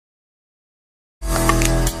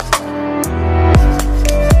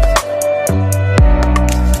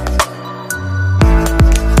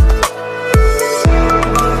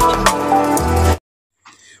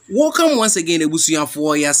Welcome once again, Ebusuya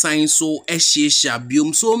for your sign so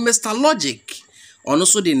biom so Mr. Logic.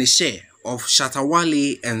 Also the share of Shatta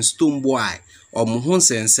Wale and Stonebwoy or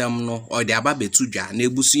Muhonse Semno or the Ababetuja,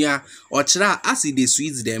 Nebusuya or Chra as it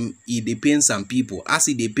sweets them, it depends some people. As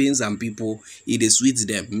it depends some people, it sweets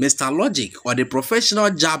them. Mr. Logic or the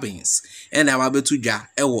professional jabbings and Ababetuja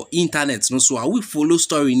or internet no so we follow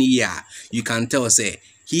story in here. You can tell say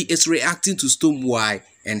he is reacting to Stonebwoy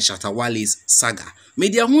and Shatta Wale's saga.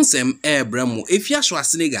 Media hunsem bremo Afia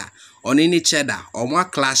Schwar on any Cheddar or more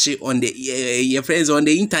clash on the your friends on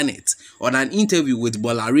the internet on an interview with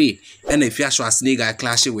Bolare and Afia Schwar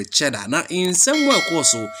clash with Cheddar. Now in some work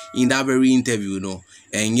also in that very interview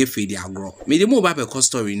and ye feed their grow. Media move up a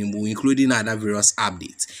story including other various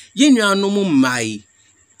updates. Yen you no more my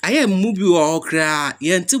I am movie or cry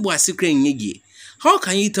yen tibu secret nyegi. How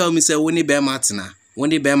can you tell me say when the bear martina? When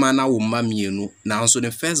the bear man now mammy now so the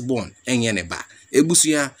firstborn and yeneba.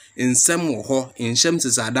 Ebusuya in some ho in shems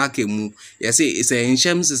is adake mu. You say it's a in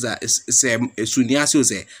shems is a suniasio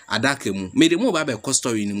say adake mu. Made more babe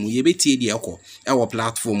story in mu ye beti di our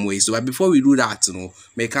platform way. So before we do that,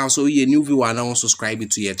 make also ye new viewer now subscribe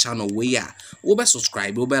to your channel where over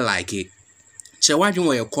subscribe, over like it. Share what you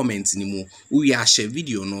want your comments ni mu. We are share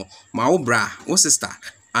video no. Ma obra, o sister.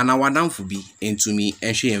 And our down for be into me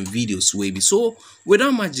and share videos way be so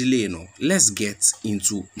without much delay let's get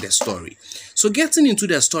into the story. So getting into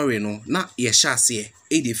the story na yesha say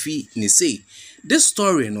edefi ni say this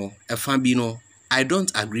story a fambino I don't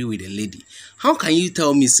agree with the lady. How can you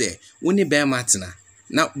tell me say when the bear martina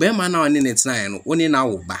now bear man now on it na only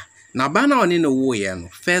now ba na ba na on no wo ye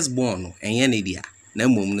first born and yen dia na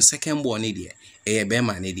mum no second born dia e bear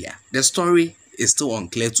man dia. The story is still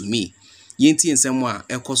unclear to me. Yinti nsemo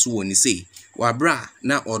ekoso woni sei wabra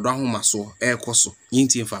na odo ahoma so ekoso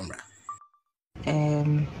yinti famra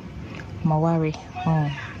mawari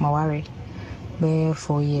be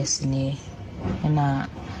 4 years ni na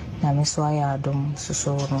me so ayadom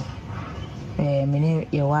so no meni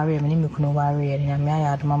ye wari meni mekuno wari na me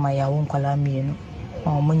ayadom ama ya wonkwala mienu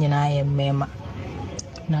mo nyina aye mema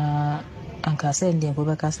na anka se ndi ko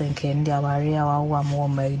be ka se nke ndi awari awawa mo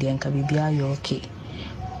ma idi anka bibia yo okay.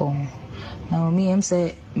 Now me am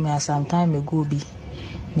say me some time ago be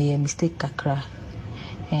me a mistake kakra.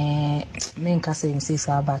 Me nka say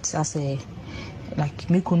say but I say like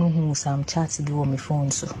me kunu hu some chats be on my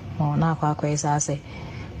phone so. Na kwa say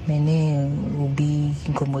me ne obi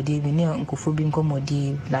nkomodi me ne nkofobi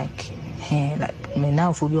nkomodi like me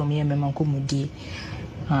now fobi o me mema nkomodi.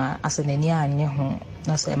 Asa nani anye ho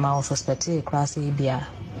na say ma o suspect e class e bia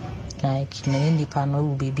like me ni pa no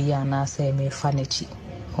obi bia na say me fanachi.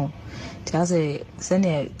 Tiase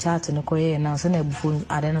sene chat no koye na sene bufu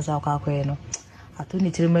ade no za kwakoye no ato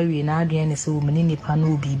ni tirima wi na adua ne se wo meni nipa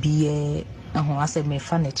no bibie ho ase me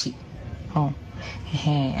fa na chi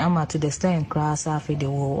ama to the stand class afi de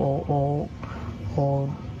o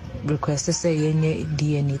request say yenye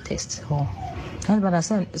DNA test and but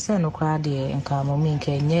say no kwa de nka mo mi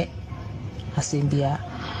nka nye asembia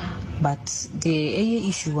but the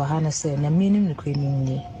issue wa hana say na minim no kwenim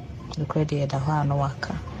ni no kwede da ho no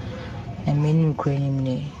waka and many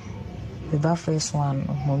Ukrainian the first one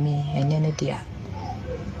mommy and then dear.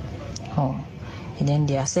 And then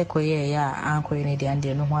they are sequoia, uncle in the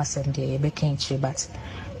Indian no one send the baking tree, but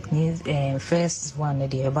first one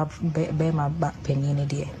dear about Bema back penny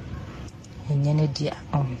dear. And then dear.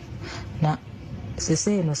 Now,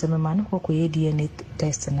 say no some man who could DNA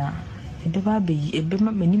test now. It will be a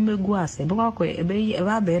bema minimum guas, a book, a baby, a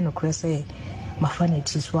rabbi, no cresse, my funny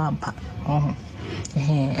swamp.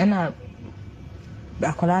 And I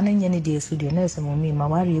akola na nyene de studio na se momi ma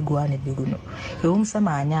wari egu ane begu no e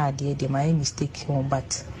sama anya ade de my mistake on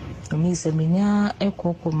but mi se menya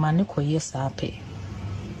ekoko ma ne koye sape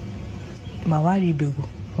ma wari begu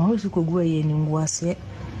ma ho su kogu aye ni ngwase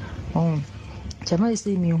chama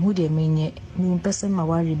ise mi hu de menye mi pese ma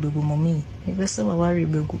wari begu momi mi pese ma wari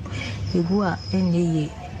begu egu a enye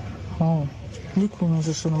ni kunu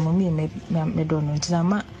so no momi me do no ntina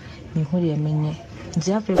ma mi hu de menye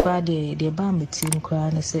Africa de ba me team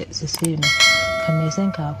kwa na se no ka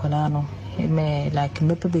senka akola no me like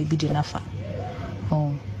me pe baby de nafa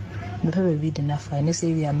me pe baby de nafa ne se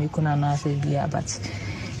wi ameku na na se bia but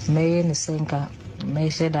me ne senka me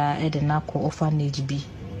sheda e de na ko orphanage bi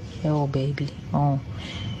baby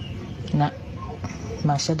na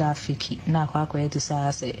ma sheda fiki na kwa e to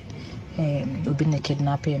sa se obi ne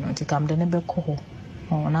kidnapper no tikam de ne be ko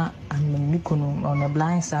ho na am nikunu on the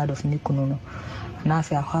blind side of nikunu no na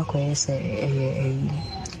Afia Schwar say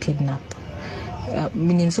a kidnap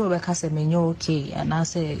meaning so because I'm okay and I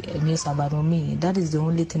say yes about me. That is the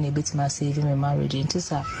only thing a bit my saving my marriage. Into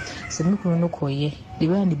sa so me no koye. The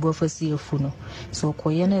way the boy for see funo. So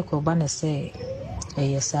koye na ko ba na say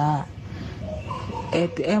yes come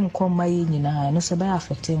my nyina no se ba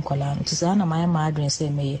affecting kola. Into sa na my madren say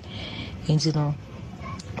me into no.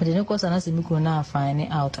 But the course na se me na find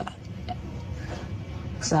out.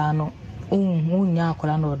 Sa no nya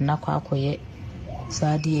kola no na kwa koye.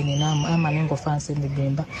 Sadi ni na amaningo fancy me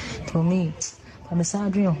brimba to me I'm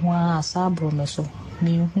sadri ho sabro me so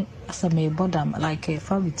me asa me bodam like a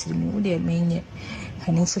family me wo de me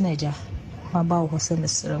ani so na ja maba wo se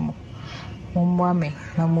mesere mo mo me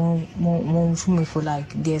na mo me for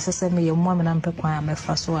like the sese me ye mo me na mpe kwa me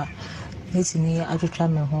fa so a metimi atwetwa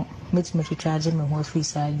me ho metimi twetwa me ho free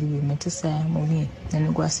side we me to say mo ni na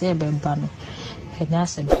ngwase e be ba no enya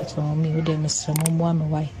se be to me wo de mesere mo me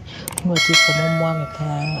why no ti for mo me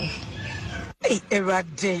pa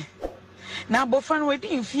Erade. Na bofan we di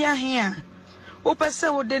mfia here. Wo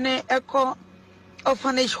pese wo de ne ekọ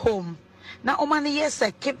orphanage home. Na o man yes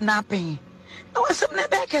kidnapping. Na wo sem na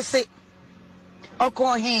be kese.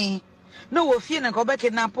 Oko he. No wo fie na ko be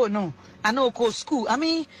kidnap no. I know go school. I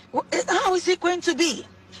mean, how is it going to be?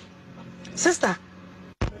 Sister.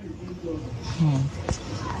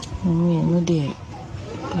 Me no de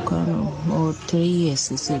or 3 years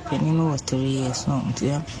say penny no 3 years no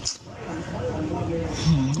yeah.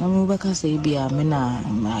 I'm back say be a mena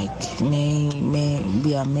like me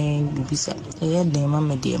be a me bisa e dey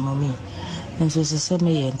mama dey mommy and so say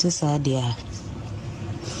me yen to say dey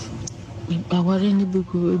ba ware ni be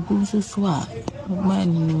go so a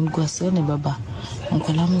man go say ne baba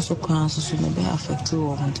nkala mo so kwan so me be affect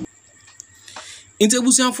wo mo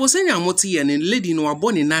Intebusian for senya moti and lady no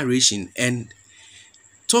aboni narration and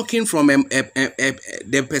talking from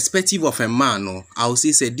the perspective of a man, no, I will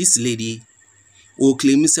say this lady will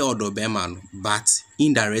claim say odo beman, but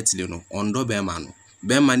indirectly no ondo beman.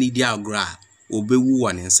 Beman ni dia gra obewu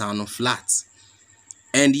one in sound flat.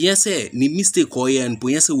 And yes, ni mistake or and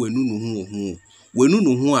yes, we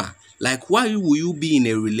no like why will you be in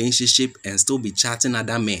a relationship and still be chatting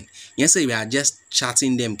other men? Yes, we are just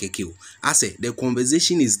chatting them kekeo. I say the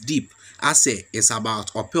conversation is deep. I say it's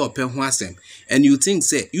about ope huasem. And you think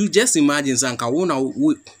say you just imagine sanka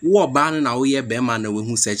wo ban na wo ye be man na we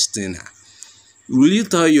hu such thing. Will you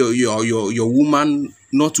tell your woman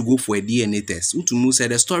not to go for a DNA test? Utumu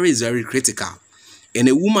said the story is very critical. And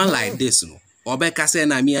a woman like this, no, Obeka say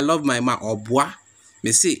na me I love my man or boy.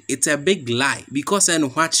 Me say it's a big lie because I know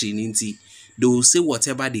what she needs. They will say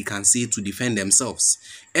whatever they can say to defend themselves.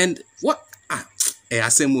 And what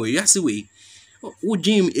asemo you see we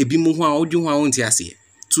Jim ebimu ho a odu ho a wonti ase.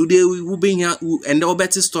 Today we will be here and the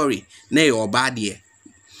better story na your bad here.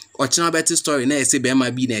 Ochina better story na say be ma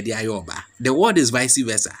bi na de ayoba. The word is vice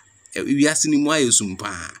versa. We are seeing more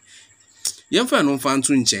yesumpa. Yemfa no fa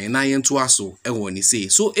ntu nchen na yentu aso e woni say.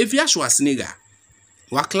 So Afia Schwar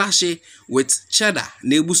wa clash with Cheddar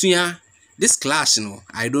na ebusuya. This clash no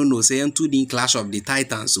I don't know say entu din clash of the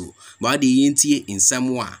titans so but the yentie in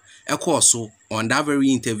somewhere e course on that very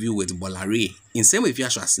interview with Bolare in same Afia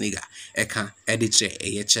Schwar eka ediche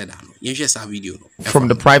eye Cheddar no yenhwe sa video no from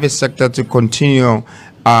the private sector to continue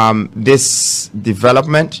this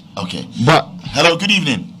development. Okay, but hello, good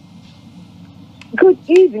evening. Good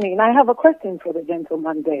evening. I have a question for the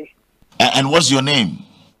gentleman there. And what's your name?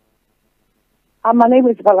 My name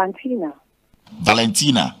is Valentina.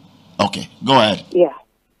 Valentina. Okay, go ahead. Yeah.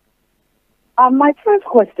 My first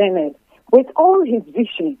question is, with all his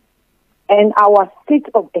vision and our state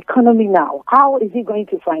of economy now, how is he going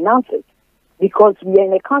to finance it? Because we are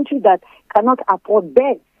in a country that cannot afford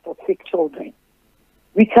beds for sick children.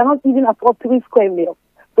 We cannot even afford 3 square meals.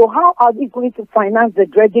 So how are we going to finance the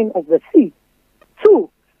dredging of the sea? 2,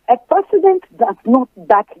 a president that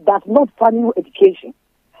does not value education.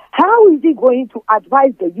 How is he going to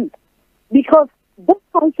advise the youth? Because this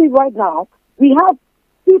country right now, we have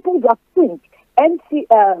people that think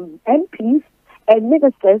MPs and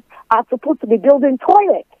ministers are supposed to be building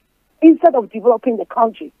toilets instead of developing the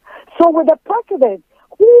country. So with a president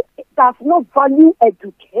who does not value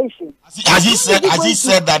education. Has he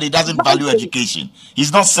said that he doesn't value education?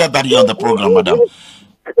 He's not said that here on the program, madam. He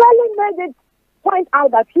clearly made it point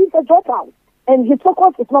out that he's a dropout and his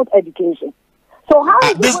focus is not education. So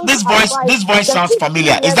how this voice sounds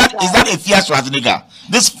familiar. Is that Afia Schwar?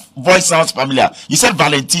 This voice sounds familiar. You said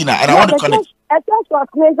Valentina, and I want to connect. Afia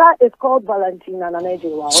Schwar is called Valentina.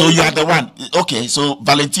 So you are the one. Okay, so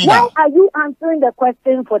Valentina. Why are you answering the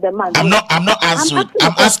question for the man? I'm not answering.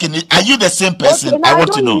 I'm asking it. Are you the same person? Okay, I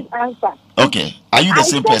want to know. Answer. Okay, are you the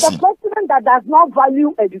same person? The president that does not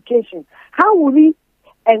value education, how will we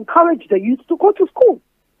encourage the youth to go to school?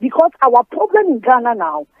 Because our problem in Ghana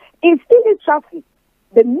now is illiteracy.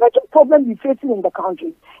 The major problem we're facing in the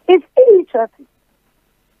country is illiteracy.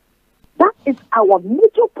 That is our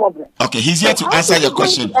major problem. Okay, he's here to answer your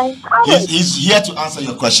question. He's here to answer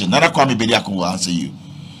your question. Nana Kwame Bediako will answer you.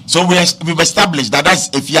 So we've established that that's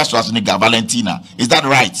Afia Schwar, Valentina. Is that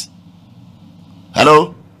right?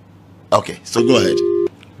 Hello? Okay, so go ahead.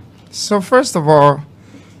 So first of all,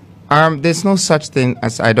 there's no such thing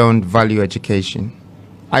as I don't value education.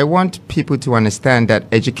 I want people to understand that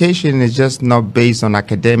education is just not based on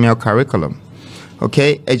academic curriculum.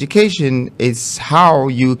 Okay, education is how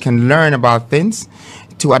you can learn about things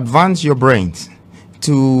to advance your brains,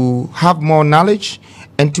 to have more knowledge,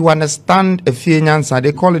 and to understand a few answer.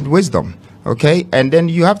 They call it wisdom. Okay, and then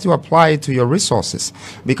you have to apply it to your resources,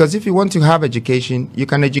 because if you want to have education, you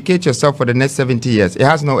can educate yourself for the next 70 years. It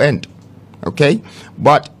has no end. Okay,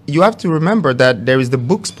 but you have to remember that there is the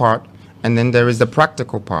books part and then there is the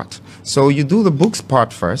practical part. So you do the books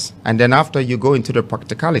part first, and then after you go into the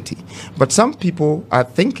practicality. But some people are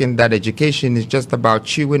thinking that education is just about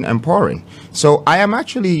chewing and pouring. So I am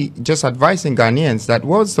actually just advising Ghanaians that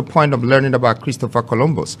what's the point of learning about Christopher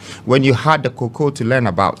Columbus when you had the cocoa to learn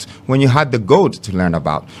about, when you had the gold to learn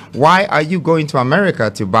about? Why are you going to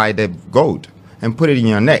America to buy the gold and put it in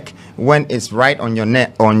your neck when it's right on your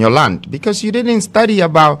neck, on your land? Because you didn't study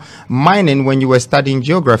about mining when you were studying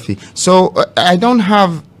geography. So I don't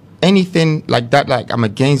have anything like that, like I'm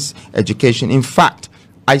against education. In fact,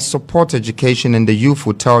 I support education, and the youth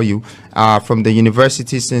will tell you from the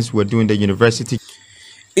university, since we're doing the university.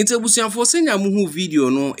 Intebusianfo senya muhu video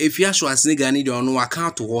no Afia Schwar ni de ono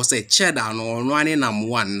account ho say Cheddar no ono ane nam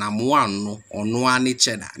one no ono ane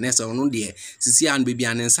Cheddar na se ono de sisi an baby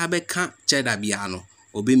an nsa be ka Cheddar bia no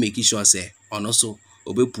obe make sure say ono so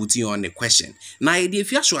obe putting on the question na e de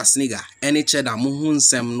Afia Schwar ene Cheddar muhu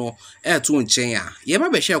nsem no to nchen a ye ba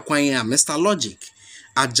be hwe kwan a Mr Logic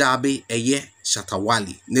ajabe eye Shatta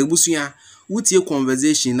Wale na ebusua wutie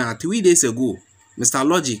conversation na 3 days ago Mr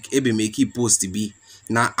Logic ebe make post bi.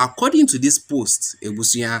 Now, according to this post,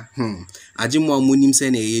 ebusuya, ajimo munim se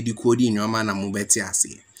na yedi kodi nyoma na mubeti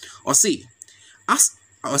ase. Or say,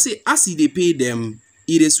 as they pay them,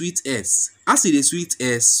 it is sweet s. As it is sweet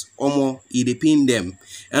s, omo, it pay them.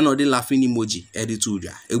 And or the laughing emoji,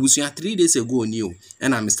 edituja. Ebusuya 3 days ago new,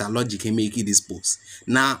 and Mr. Logic can make this post.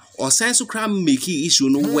 Now, or sense to cram make issue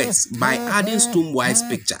no worse by adding Stonebwoy's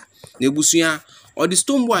picture. Ebusuya, or the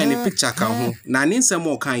Stonebwoy in the picture can na ninsa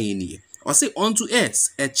mo kan yeni. Or say unto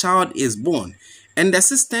us a child is born, and the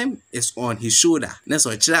system is on his shoulder. Next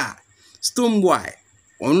or child, Stonebwoy,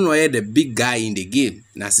 ono the big guy in the game.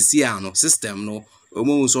 Na sisi ano system no,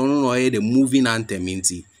 ono the moving anthem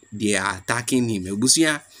inti. They are attacking him.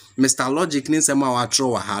 Ebusia, Mr. Logic ni sema wa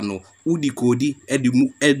throw ha no. Udi kodi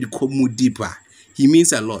edikomu deeper. He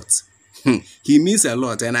means a lot. He means a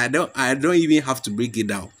lot, and I don't even have to break it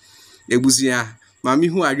down. Ebusia. Mami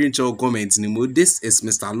who are doing your comments anymore. This is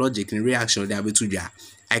Mr. Logic in reaction to Abituja.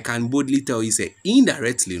 I can boldly tell you say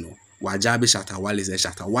indirectly no. Wajabe Shatta Wale say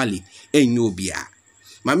Shatta Wale ain't no bia.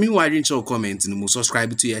 Mami who are doing your comments anymore.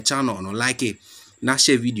 Subscribe to your channel no like it. Na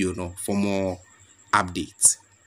share video no for more updates.